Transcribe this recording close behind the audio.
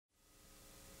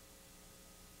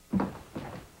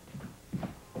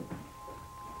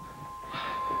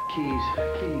Keys.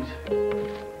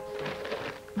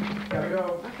 Gotta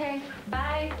go. Okay,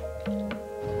 bye.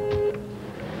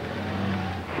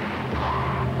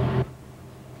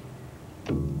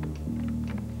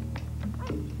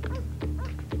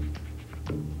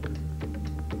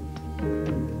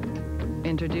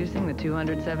 Introducing the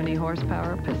 270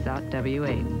 horsepower Passat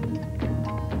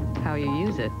W8. How you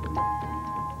use it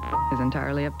is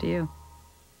entirely up to you.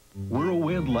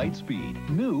 Whirlwind Lightspeed,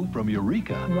 new from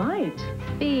Eureka. Light.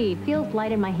 Speed. Feels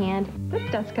light in my hand.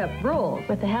 This dust cup rules.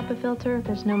 With the HEPA filter,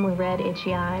 there's no more red,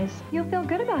 itchy eyes. You'll feel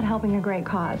good about helping a great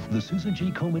cause. The Susan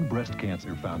G. Komen Breast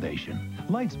Cancer Foundation.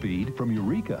 Lightspeed from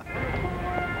Eureka.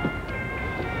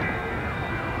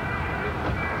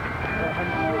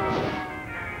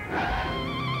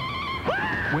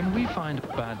 When we find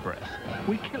bad breath,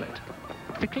 we kill it.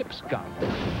 Eclipse gum.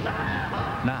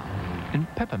 Now, in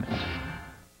peppermint.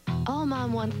 All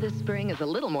Mom wants this spring is a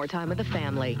little more time with the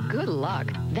family. Good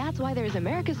luck. That's why there's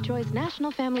America's Choice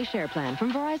National Family Share Plan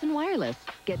from Verizon Wireless.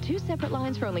 Get 2 separate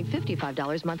lines for only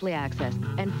 $55 monthly access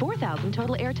and 4,000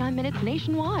 total airtime minutes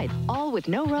nationwide, all with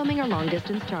no roaming or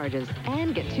long-distance charges.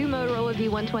 And get 2 Motorola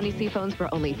V120C phones for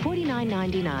only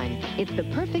 $49.99. It's the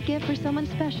perfect gift for someone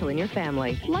special in your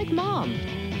family, like Mom.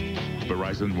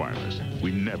 Verizon Wireless. We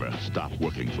never stop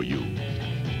working for you.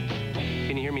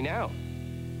 Can you hear me now?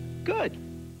 Good.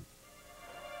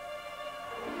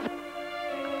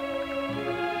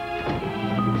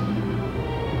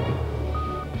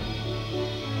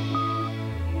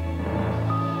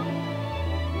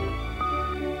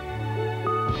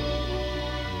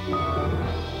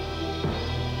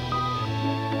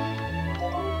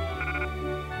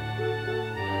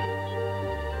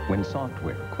 When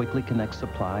software quickly connects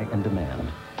supply and demand,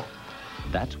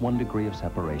 that's 1 degree of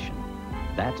separation.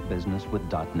 That's business with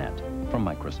 .NET from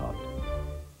Microsoft.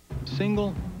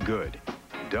 Single, good.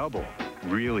 Double,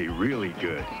 really, really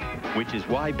good. Which is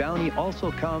why Bounty also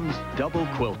comes double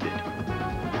quilted.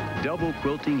 Double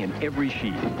quilting in every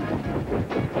sheet.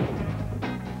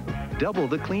 Double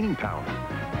the cleaning power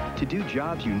to do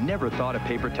jobs you never thought a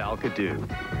paper towel could do.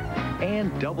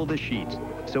 And double the sheets,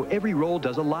 so every roll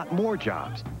does a lot more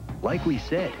jobs. Like we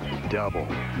said, double,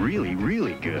 really,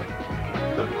 really good.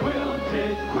 The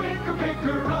quilted, quicker,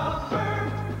 bigger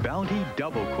upper. Bounty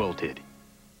double quilted.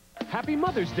 Happy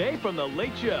Mother's Day from The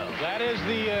Late Show. That is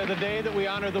the day that we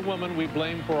honor the woman we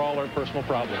blame for all our personal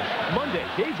problems. Monday,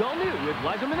 Dave's All New with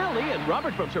Liza Minnelli and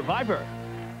Robert from Survivor.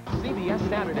 CBS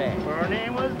Saturday. Her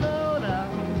name was Luna.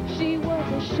 She was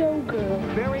a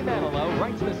showgirl. Barry Manilow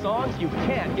writes the songs you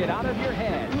can't get out of your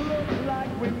head. Looks like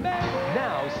we met.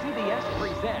 Now CBS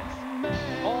presents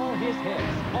all his hits,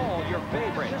 all your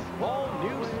favorites, all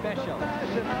new special.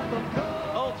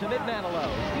 Ultimate Manilow,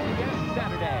 CBS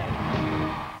Saturday.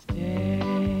 Stay.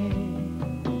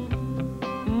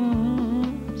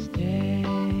 Stay.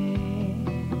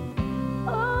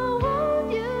 Oh,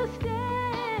 won't you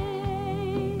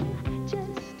stay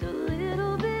just a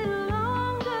little bit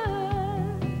longer?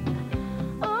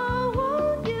 Oh,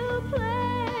 won't you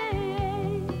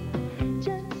play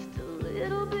just a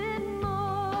little bit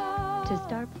more? To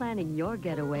start planning your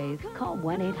getaways, call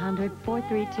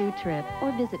 1-800-432-TRIP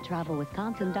or visit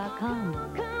travelwisconsin.com.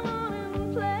 Come on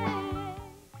and play.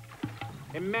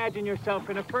 Imagine yourself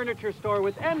in a furniture store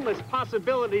with endless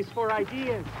possibilities for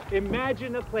ideas.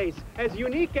 Imagine a place as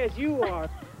unique as you are,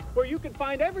 where you can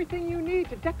find everything you need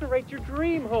to decorate your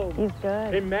dream home. He's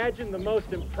good. Imagine the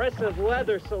most impressive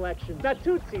leather selection.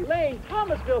 Natuzzi, Lane,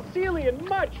 Thomasville, Sealy, and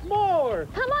much more.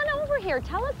 Come on over here.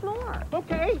 Tell us more.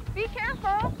 Okay. Be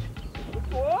careful.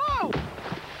 Whoa!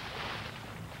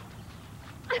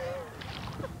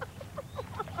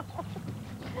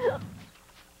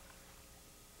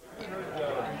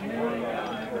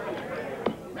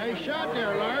 Nice shot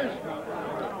there, Lars.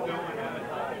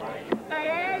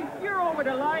 Hey, you're over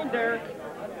the line there.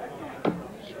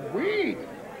 Sweet.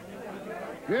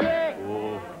 Good.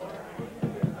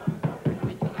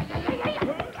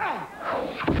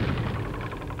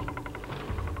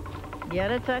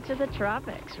 Get a touch of the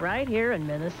tropics right here in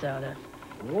Minnesota.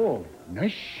 Oh,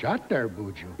 nice shot there,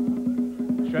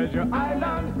 Buju. Treasure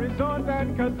Island Resort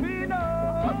and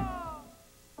Casino.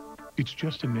 It's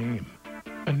just a name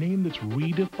that's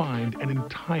redefined an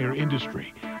entire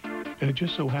industry. And it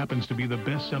just so happens to be the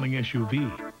best-selling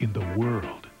SUV in the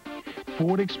world.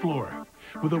 Ford Explorer,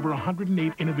 with over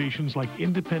 108 innovations like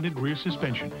independent rear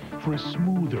suspension for a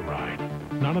smoother ride.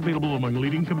 Not available among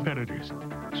leading competitors.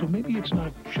 So maybe it's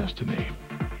not just a name.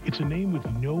 It's a name with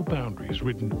no boundaries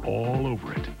written all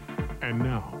over it. And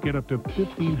now, get up to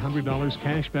 $1,500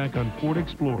 cash back on Ford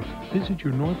Explorer. Visit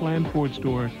your Northland Ford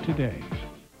store today.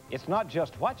 It's not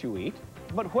just what you eat,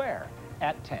 but where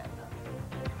at 10.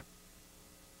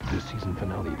 The season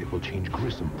finale that will change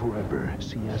Grissom forever.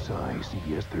 CSI,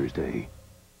 CBS Thursday.